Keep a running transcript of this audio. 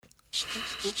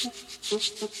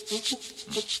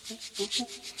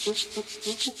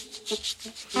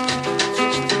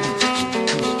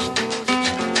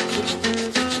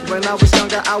When I was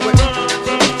younger,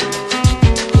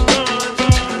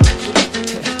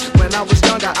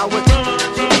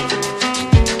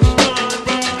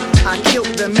 I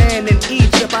killed the man in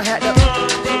Egypt. I had to.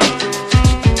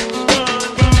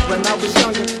 When I was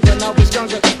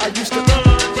younger, I used to.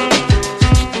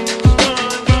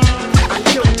 I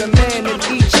killed the man in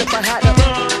Egypt. I had to.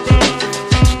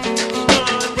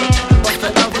 But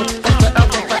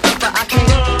forever, I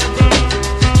can't.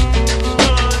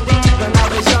 When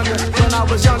I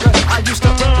was younger, I used to.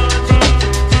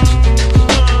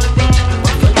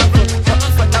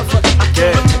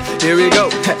 Here we go,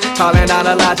 calling out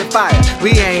Elijah fire.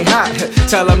 We ain't hot,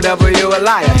 tell them devil you a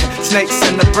liar. Snakes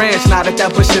in the branch, now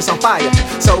that bush is on fire.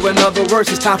 So in other words,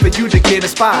 it's time for you to get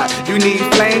inspired. You need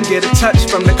flame, get a touch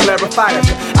from the clarifier.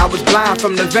 I was blind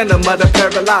from the venom of the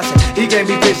paralyzer. He gave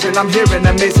me vision, I'm hearing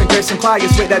amazing grace and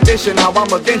choirs. With that vision, now I'm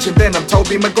avenging venom,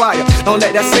 Toby Maguire. Don't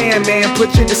let that Sandman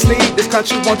put you to sleep. This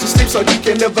country wants you to sleep so you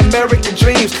can live American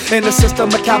dreams. In the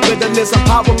system of capitalism,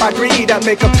 powered by greed, I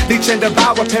make them leech and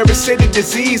devour parasitic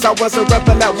disease. I was a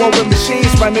rebel at war with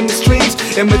machines, running the streets.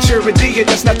 Immaturity,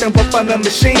 it is nothing but fun of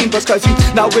machine. But cause you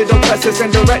now with oppressors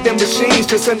and directing machines.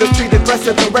 Just in the street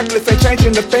aggressive and reckless, ain't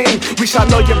changing the thing. We shall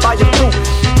know you by your fruit.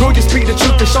 Prove you speak the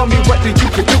truth and show me what do you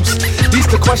produce. These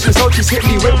the questions OGs hit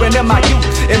me with when in my youth.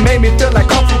 It made me feel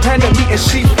like Kung Fu Panda meeting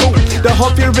sheep food. The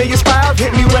whole furious fire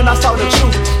hit me when I saw the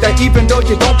truth. That even though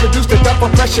you don't produce, the death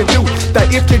oppression do.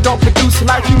 That if you don't produce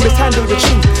life, you mishandle the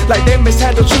truth. Like they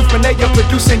mishandle truth when they are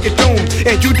producing your doom.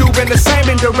 And you doing the same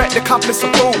indirect accomplice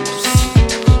of fools.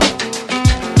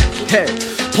 Hey.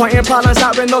 Pointing problems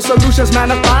out with no solutions, man,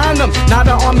 I find them. Now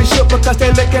the army shook because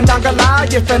they licking down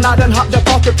Goliath. And I done hopped up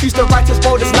off the peace, the righteous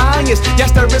bold as lions.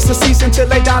 Yes, there is a season to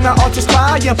lay down the altars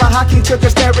crying. But Hakeem took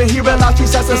a stare and he realized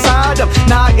Jesus inside him.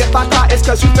 Now if I cry, it's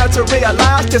cause you failed to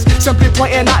realize this. Simply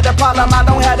pointing out the problem, I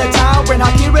don't have the time. When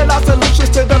Hakeem realized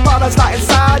solutions to the problems not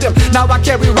inside him. Now I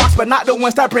carry rocks, but not the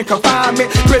ones that bring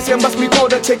confinement. Prison must be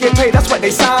colder to get paid, that's what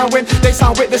they sign when. They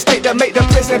sign with the state to make the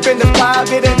prison business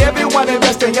private. And everyone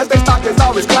investing, yes, their stock is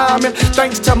always climbing.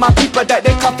 Thanks to my people that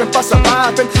they cuffing for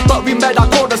surviving. But we met our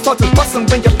quota, started busting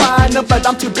when you find them. But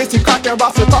I'm too busy cracking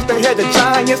rocks across the head of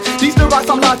giants. These the rocks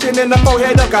I'm launching in the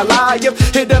forehead of Goliath.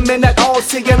 Hit them in that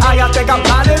all-seeing eye, I think I'm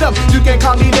blinded them. You can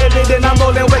call me David and I'm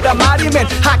rolling with the mighty men.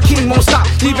 Hakeem won't stop,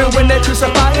 even when they're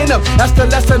crucifying him. That's the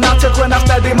lesson I took when I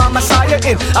studied my Messiah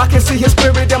in. I can see his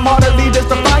spirit and all the leaders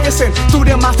defiance in. Through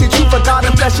them I see truth of God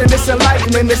and flesh and this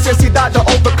enlightenment. And since he died to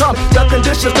overcome the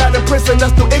conditions that imprison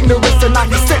us through ignorance. And now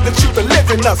he sent the truth to live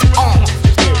in us. Oh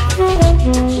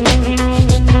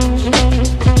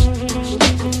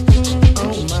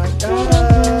my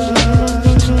God.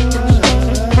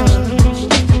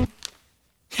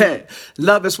 Hey,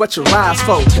 love is what you rise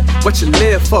for, what you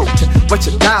live for, what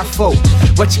you die for,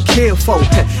 what you kill for.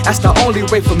 That's the only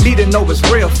way for me to know it's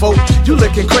real, folk. You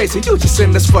looking crazy, you just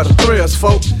in this for the thrills,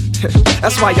 folk.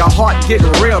 That's why your heart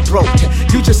getting real broke.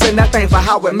 You just in that thing for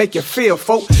how it make you feel,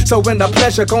 folk. So when the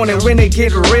pleasure gone and when it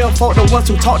get real, folk, the ones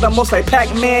who talk the most like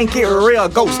Pac-Man get real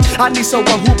ghosts. I need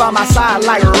someone who by my side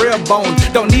like real bone.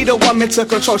 Don't need a woman to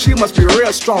control, she must be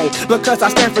real strong. Because I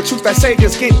stand for truth that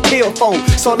saviors get killed for.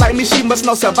 So like me, she must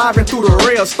know surviving through the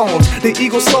real storms. The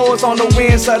eagle soars on the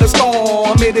winds of the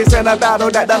storm. It is in a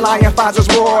battle that the lion finds us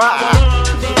roar.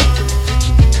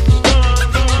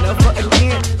 Never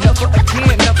again, never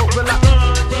again, never will I.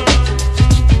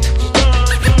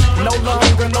 No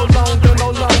longer, no longer,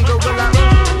 no longer will I.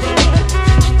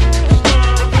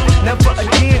 Never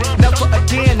again, never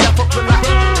again, never will I.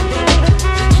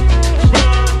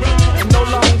 No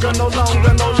longer, no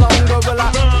longer, no longer will I.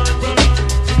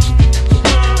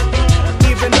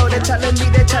 Even though they're telling me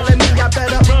I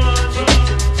better.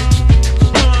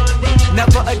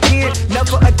 Never again,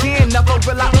 never again, never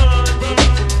will I.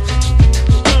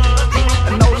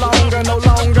 No longer, no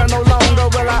longer, no longer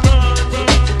will I.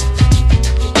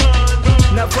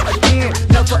 Never again,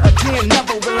 never again,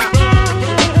 never will I.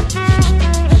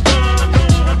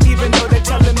 Even though they're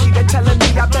telling me I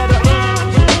better.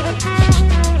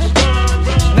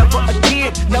 Never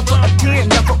again, never again,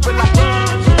 never will I.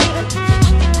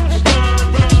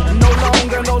 No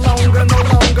longer, no longer, no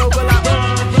longer will I.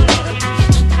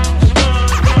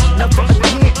 Never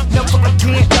again, never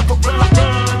again, never will I.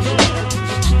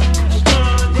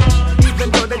 Even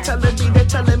though they're telling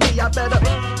me I better.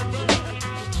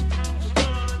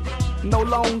 No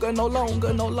longer, no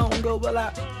longer, no longer will I.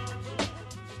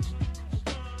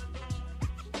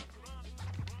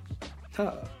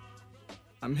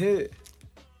 I'm here.